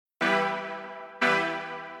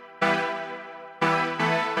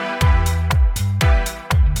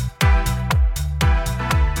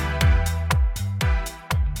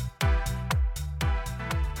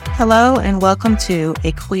Hello and welcome to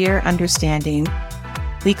A Queer Understanding,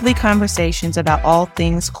 weekly conversations about all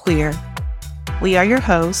things queer. We are your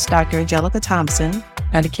hosts, Dr. Angelica Thompson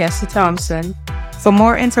and Cassie Thompson. For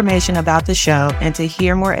more information about the show and to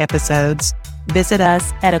hear more episodes, visit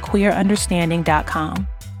us at aqueerunderstanding.com.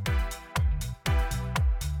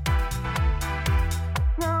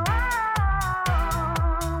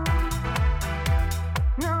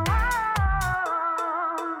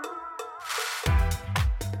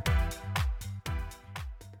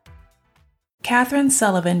 Catherine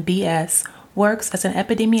Sullivan, B.S., works as an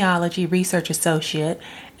epidemiology research associate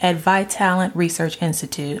at Vitalant Research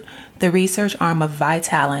Institute, the research arm of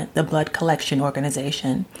Vitalant, the blood collection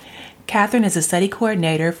organization. Catherine is a study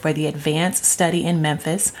coordinator for the Advanced Study in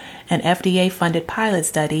Memphis, an FDA-funded pilot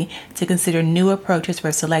study to consider new approaches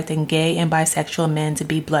for selecting gay and bisexual men to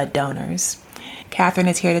be blood donors. Catherine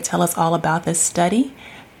is here to tell us all about this study.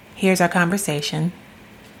 Here's our conversation.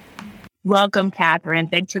 Welcome, Catherine.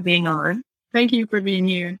 Thanks for being on. Thank you for being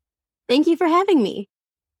here. Thank you for having me.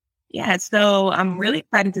 Yeah, so I'm really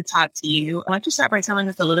excited to talk to you. Why don't you start by telling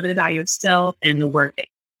us a little bit about yourself and the work that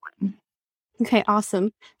you're doing? Okay,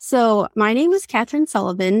 awesome. So my name is Catherine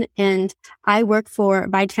Sullivan, and I work for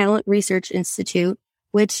Vitalant Research Institute,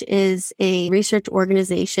 which is a research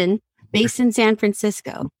organization based in San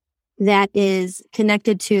Francisco that is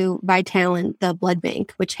connected to Vitalant, the blood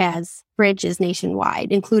bank, which has branches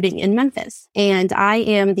nationwide, including in Memphis. And I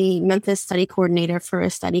am the Memphis study coordinator for a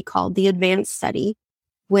study called the Advanced Study,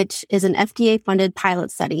 which is an FDA-funded pilot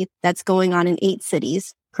study that's going on in 8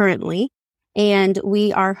 cities currently. And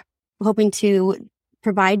we are hoping to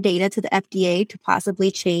provide data to the FDA to possibly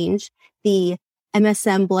change the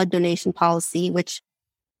MSM blood donation policy, which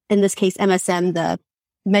in this case, MSM, the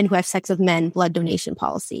men who have sex with men blood donation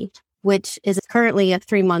policy, which is currently a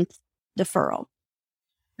 3-month deferral.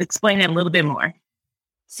 Explain that a little bit more.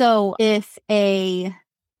 So if a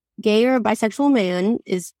gay or bisexual man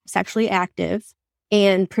is sexually active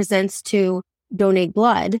and presents to donate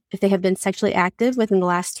blood, if they have been sexually active within the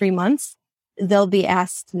last 3 months, they'll be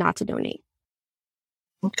asked not to donate.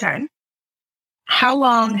 Okay. How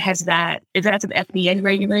long has that, is that an FDA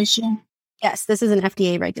regulation? Yes, this is an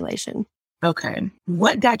FDA regulation. Okay.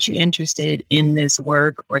 What got you interested in this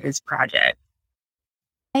work or this project?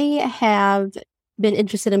 I have been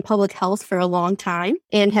interested in public health for a long time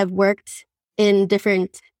and have worked in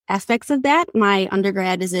different aspects of that. My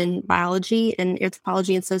undergrad is in biology and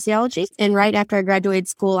anthropology and sociology. And right after I graduated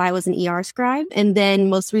school, I was an ER scribe. And then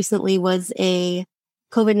most recently was a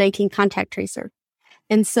COVID-19 contact tracer.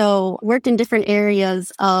 And so worked in different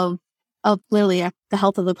areas of literally the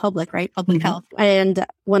health of the public, right? Public health. And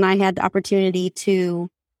when I had the opportunity to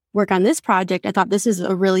work on this project, I thought this is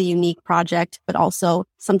a really unique project, but also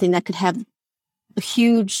something that could have a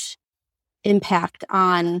huge impact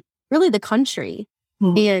on really the country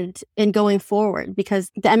and going forward,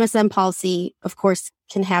 because the MSM policy, of course,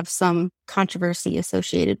 can have some controversy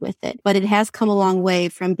associated with it, but it has come a long way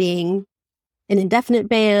from being an indefinite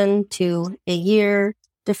ban to a year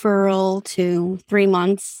deferral to 3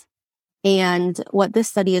 months. And what this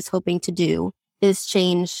study is hoping to do is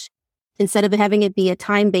change, instead of having it be a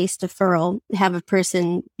time-based deferral, have a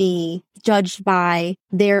person be judged by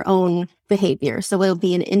their own behavior. So it'll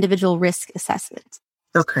be an individual risk assessment.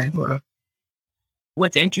 Okay. Well,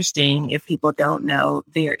 what's interesting, if people don't know,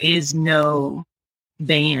 there is no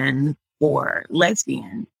ban for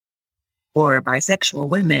lesbian or bisexual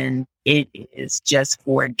women. It is just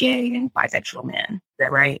for gay and bisexual men. Is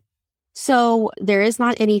that right? So there is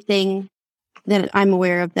not anything that I'm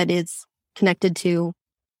aware of that is connected to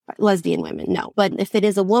lesbian women, no. But if it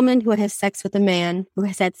is a woman who has sex with a man who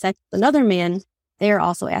has had sex with another man, they are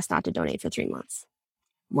also asked not to donate for 3 months.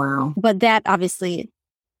 Wow. But that obviously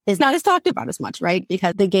is not as talked about as much, right?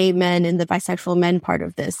 Because the gay men and the bisexual men part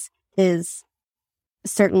of this is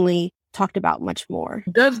certainly talked about much more.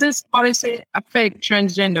 Does this policy affect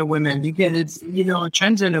transgender women? Because,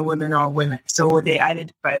 transgender women are women, so they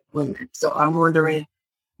identify as women. So I'm wondering,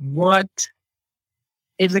 what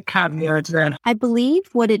is the caveat to that? I believe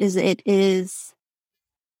what it is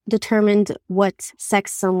determined what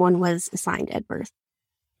sex someone was assigned at birth.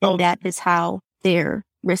 Oh. And that is how their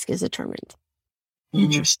risk is determined.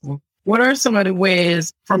 Interesting. What are some of the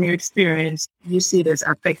ways, from your experience, you see this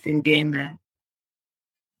affecting gay men?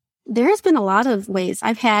 There has been a lot of ways.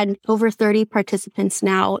 I've had over 30 participants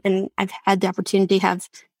now, and I've had the opportunity to have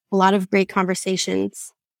a lot of great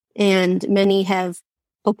conversations. And many have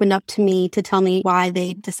opened up to me to tell me why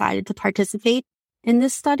they decided to participate in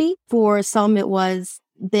this study. For some, it was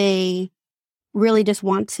they really just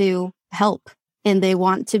want to help and they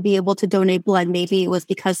want to be able to donate blood. Maybe it was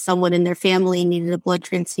because someone in their family needed a blood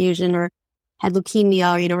transfusion or had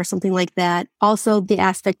leukemia, or something like that. Also, the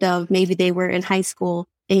aspect of maybe they were in high school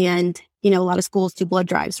and, a lot of schools do blood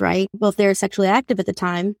drives, right? Well, if they're sexually active at the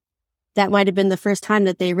time, that might have been the first time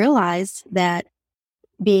that they realized that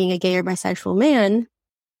being a gay or bisexual man,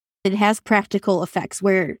 it has practical effects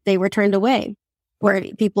where they were turned away, where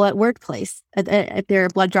people at workplace, if there are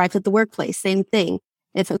blood drives at the workplace, same thing.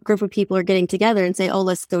 If a group of people are getting together and say, oh,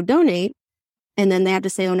 let's go donate, and then they have to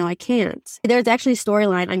say, oh, no, I can't. There's actually a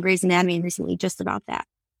storyline on Grey's Anatomy recently just about that.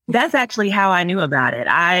 That's actually how I knew about it.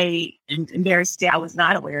 I embarrassed, I was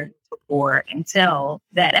not aware before until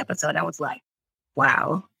that episode. I was like,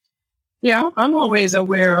 wow. Yeah, I'm always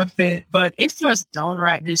aware of it, but it's just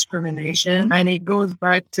downright discrimination. And it goes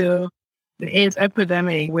back to the AIDS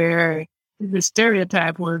epidemic where the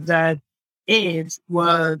stereotype was that AIDS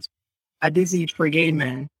was a disease for gay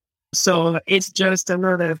men. So it's just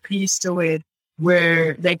another piece to it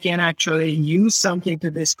where they can actually use something to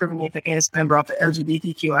discriminate against members of the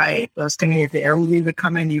LGBTQIA plus community. I really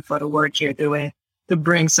commend you for the work you're doing to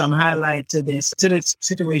bring some highlight to this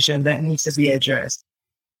situation that needs to be addressed.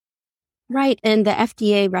 Right. And the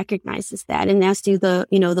FDA recognizes that, and as do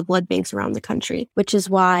the blood banks around the country, which is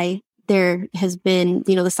why there has been,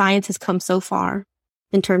 the science has come so far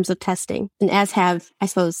in terms of testing, and as have, I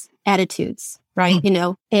suppose, attitudes, right?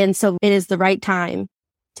 And so it is the right time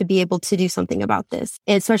to be able to do something about this,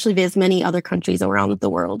 especially because many other countries around the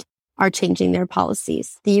world are changing their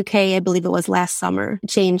policies. The UK, I believe it was last summer,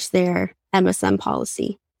 changed their MSM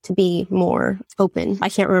policy to be more open. I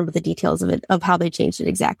can't remember the details of it, of how they changed it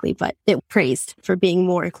exactly, but it praised for being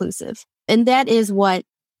more inclusive. And that is what,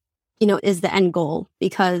 is the end goal,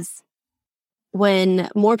 because when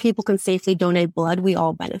more people can safely donate blood, we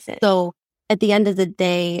all benefit. So at the end of the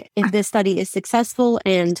day, if this study is successful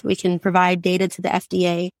and we can provide data to the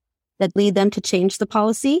FDA that lead them to change the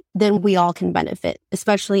policy, then we all can benefit,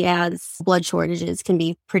 especially as blood shortages can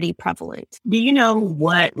be pretty prevalent. Do you know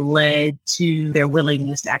what led to their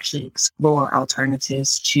willingness to actually explore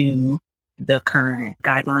alternatives to the current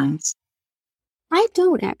guidelines? I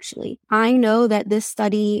don't actually. I know that this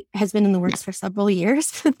study has been in the works for several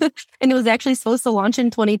years, and it was actually supposed to launch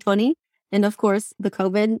in 2020. And of course, the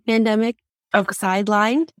COVID pandemic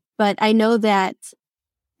sidelined. But I know that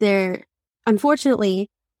unfortunately,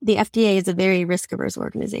 the FDA is a very risk-averse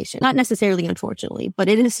organization. Not necessarily unfortunately, but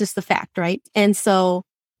it is just the fact, right? And so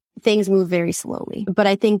things move very slowly. But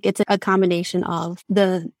I think it's a combination of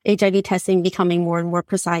the HIV testing becoming more and more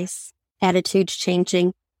precise, attitudes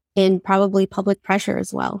changing, and probably public pressure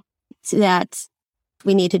as well, that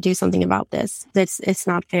we need to do something about this. It's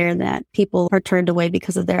not fair that people are turned away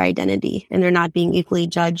because of their identity and they're not being equally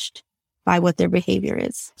judged by what their behavior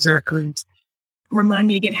is. Exactly. Remind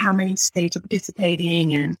me again how many states are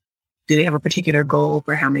participating, and do they have a particular goal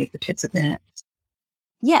for how many participants?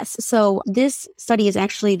 Yes. So this study is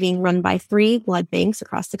actually being run by 3 blood banks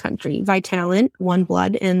across the country: Vitalant, One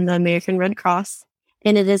Blood, and the American Red Cross.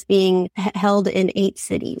 And it is being held in 8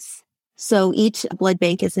 cities. So each blood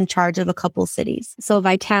bank is in charge of a couple cities. So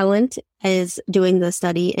Vitalant is doing the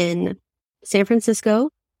study in San Francisco,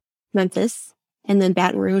 Memphis, and then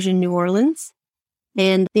Baton Rouge and New Orleans.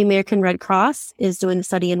 And the American Red Cross is doing the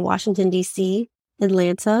study in Washington, D.C.,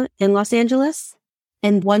 Atlanta, and Los Angeles.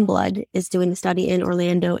 And One Blood is doing the study in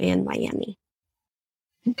Orlando and Miami.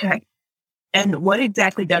 Okay. And what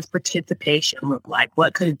exactly does participation look like?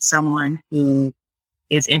 What could someone who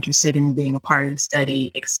is interested in being a part of the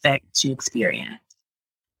study expect to experience?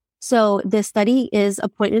 So the study is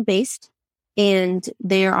appointment-based, and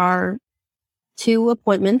there are 2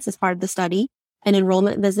 appointments as part of the study, an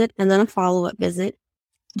enrollment visit and then a follow-up visit.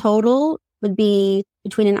 Total would be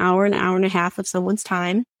between an hour and a half of someone's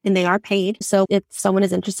time, and they are paid. So if someone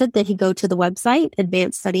is interested, they can go to the website,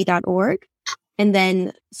 advancedstudy.org, and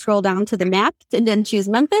then scroll down to the map and then choose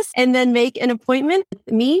Memphis and then make an appointment with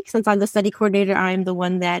me. Since I'm the study coordinator, I'm the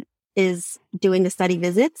one that is doing the study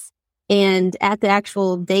visits. And at the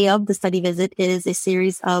actual day of the study visit is a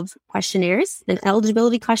series of questionnaires, an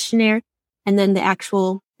eligibility questionnaire, and then the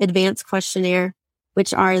actual advanced questionnaire,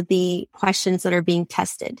 which are the questions that are being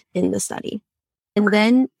tested in the study. And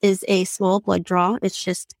then is a small blood draw. It's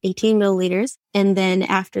just 18 milliliters. And then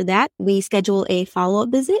after that, we schedule a follow-up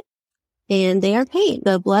visit, and they are paid.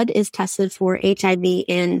 The blood is tested for HIV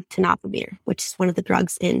and tenofovir, which is one of the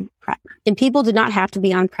drugs in PrEP. And people do not have to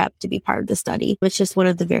be on PrEP to be part of the study. It's just one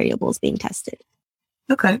of the variables being tested.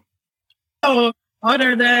 Okay. So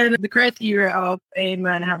other than the criteria of a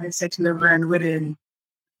man having sexual run within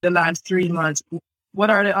the last 3 months, what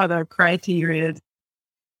are the other criteria?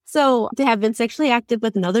 So to have been sexually active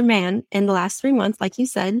with another man in the last 3 months, like you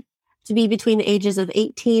said, to be between the ages of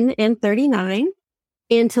 18 and 39,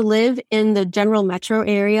 and to live in the general metro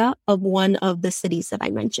area of one of the cities that I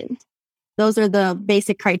mentioned. Those are the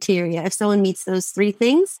basic criteria. If someone meets those 3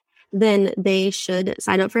 things, then they should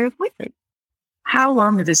sign up for an appointment. How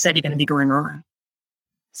long is this study going to be going on?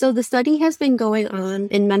 So the study has been going on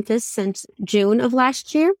in Memphis since June of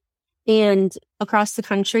last year. And across the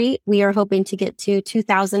country, we are hoping to get to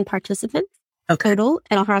 2,000 participants total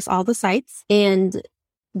and across all the sites. And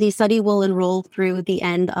the study will enroll through the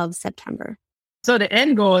end of September. So the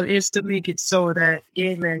end goal is to make it so that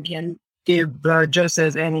gay men can give blood just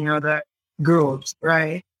as any other groups,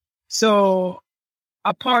 right? So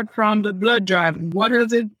apart from the blood drive, what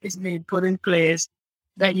is it is being put in place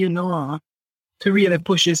that you know of to really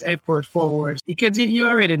push this effort forward? Because you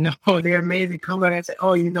already know there may be come back and say,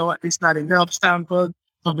 oh, you know what, it's not enough samples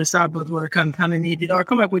of the samples were contaminated, or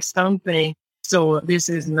come up with something. So this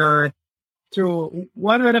is not true.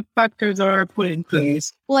 What other factors are put in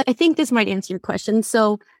place? Well, I think this might answer your question.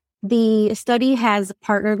 So the study has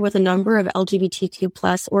partnered with a number of LGBTQ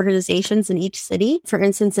plus organizations in each city. For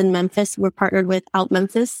instance, in Memphis, we're partnered with Out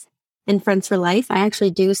Memphis and Friends for Life. I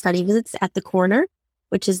actually do study visits at the Corner,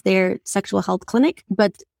 which is their sexual health clinic.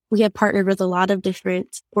 But we have partnered with a lot of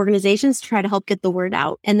different organizations to try to help get the word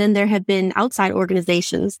out. And then there have been outside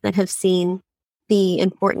organizations that have seen the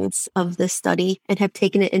importance of this study and have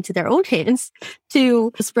taken it into their own hands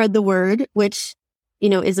to spread the word, which,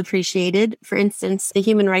 is appreciated. For instance, the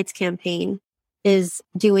Human Rights Campaign is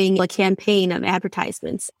doing a campaign of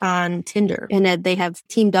advertisements on Tinder, and that they have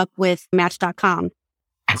teamed up with Match.com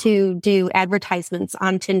to do advertisements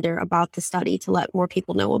on Tinder about the study to let more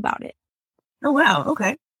people know about it. Oh, wow.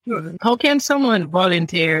 Okay. How can someone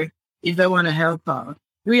volunteer if they want to help out?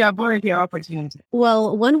 Do we have volunteer opportunities?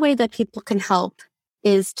 Well, one way that people can help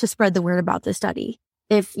is to spread the word about the study.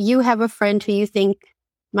 If you have a friend who you think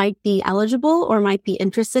might be eligible or might be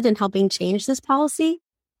interested in helping change this policy,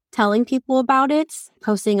 telling people about it,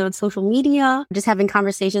 posting on social media, just having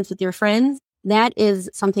conversations with your friends, that is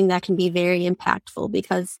something that can be very impactful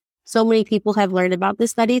because so many people have learned about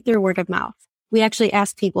this study through word of mouth. We actually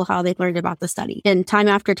ask people how they've learned about the study. And time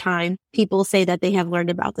after time, people say that they have learned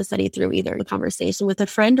about the study through either a conversation with a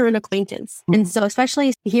friend or an acquaintance. And so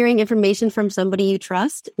especially hearing information from somebody you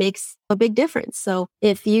trust makes a big difference. So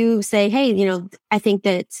if you say, hey, I think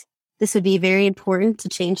that this would be very important to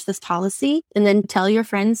change this policy, and then tell your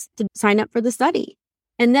friends to sign up for the study.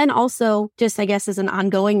 And then also, just I guess as an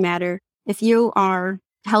ongoing matter, if you are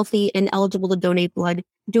healthy and eligible to donate blood,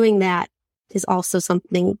 doing that is also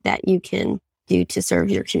something that you can do to serve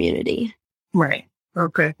your community. Right.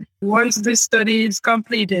 Okay. Once this study is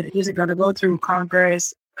completed, is it going to go through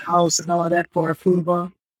Congress, House, and all of that for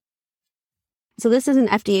approval? So this is an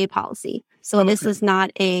FDA policy. So This is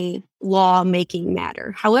not a law-making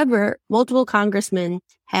matter. However, multiple congressmen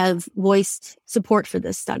have voiced support for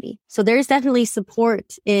this study. So there's definitely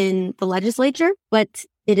support in the legislature, but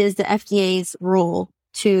it is the FDA's role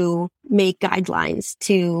to make guidelines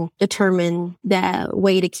to determine the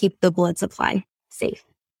way to keep the blood supply safe.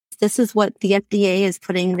 This is what the FDA is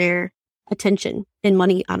putting their attention and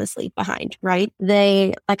money, honestly, behind, right?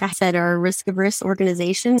 They, like I said, are a risk-averse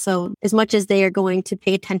organization. So as much as they are going to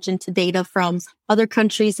pay attention to data from other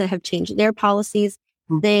countries that have changed their policies,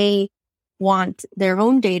 they want their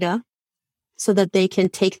own data so that they can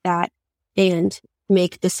take that and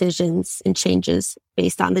make decisions and changes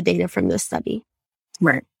based on the data from this study.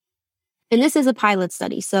 Right. And this is a pilot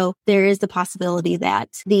study. So there is the possibility that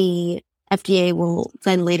the FDA will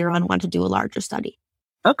then later on want to do a larger study.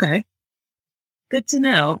 Okay. Good to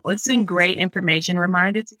know. Well, it's been great information.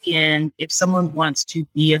 Remind us again, if someone wants to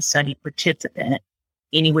be a study participant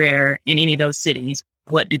anywhere in any of those cities,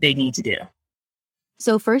 what do they need to do?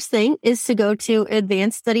 So first thing is to go to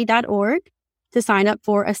advancedstudy.org to sign up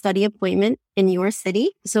for a study appointment in your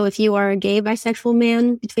city. So if you are a gay, bisexual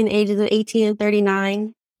man between the ages of 18 and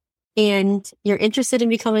 39, and you're interested in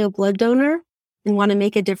becoming a blood donor and want to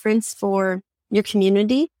make a difference for your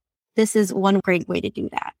community, this is one great way to do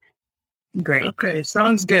that. Great. Okay,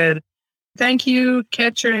 sounds good. Thank you,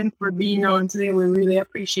 Katrin, for being on today. We really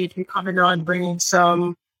appreciate you coming on, bringing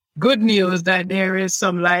some good news that there is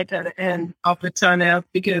some light at the end of the tunnel,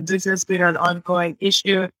 because this has been an ongoing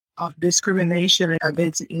issue of discrimination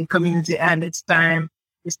against the community, and it's time.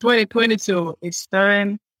 It's 2022. It's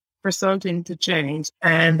time for something to change.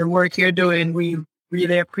 And the work you're doing, we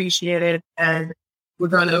really appreciate it. And we're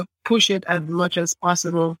going to push it as much as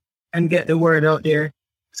possible and get the word out there.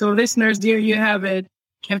 So listeners, there you have it.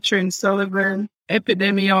 Katrin Sullivan,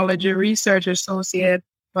 Epidemiology Research Associate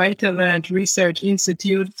Vitalant Research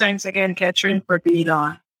Institute. Thanks again, Catherine, for being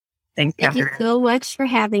on. Thank you so much for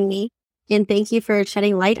having me. And thank you for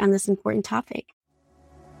shedding light on this important topic.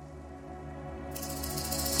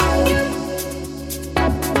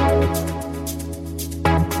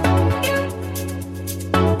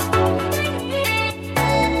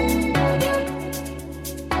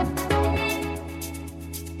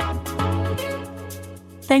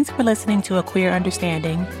 Thanks for listening to A Queer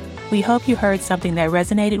Understanding. We hope you heard something that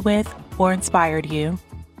resonated with or inspired you.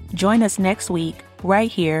 Join us next week, right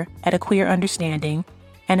here at A Queer Understanding.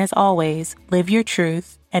 And as always, live your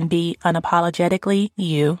truth and be unapologetically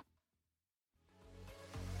you.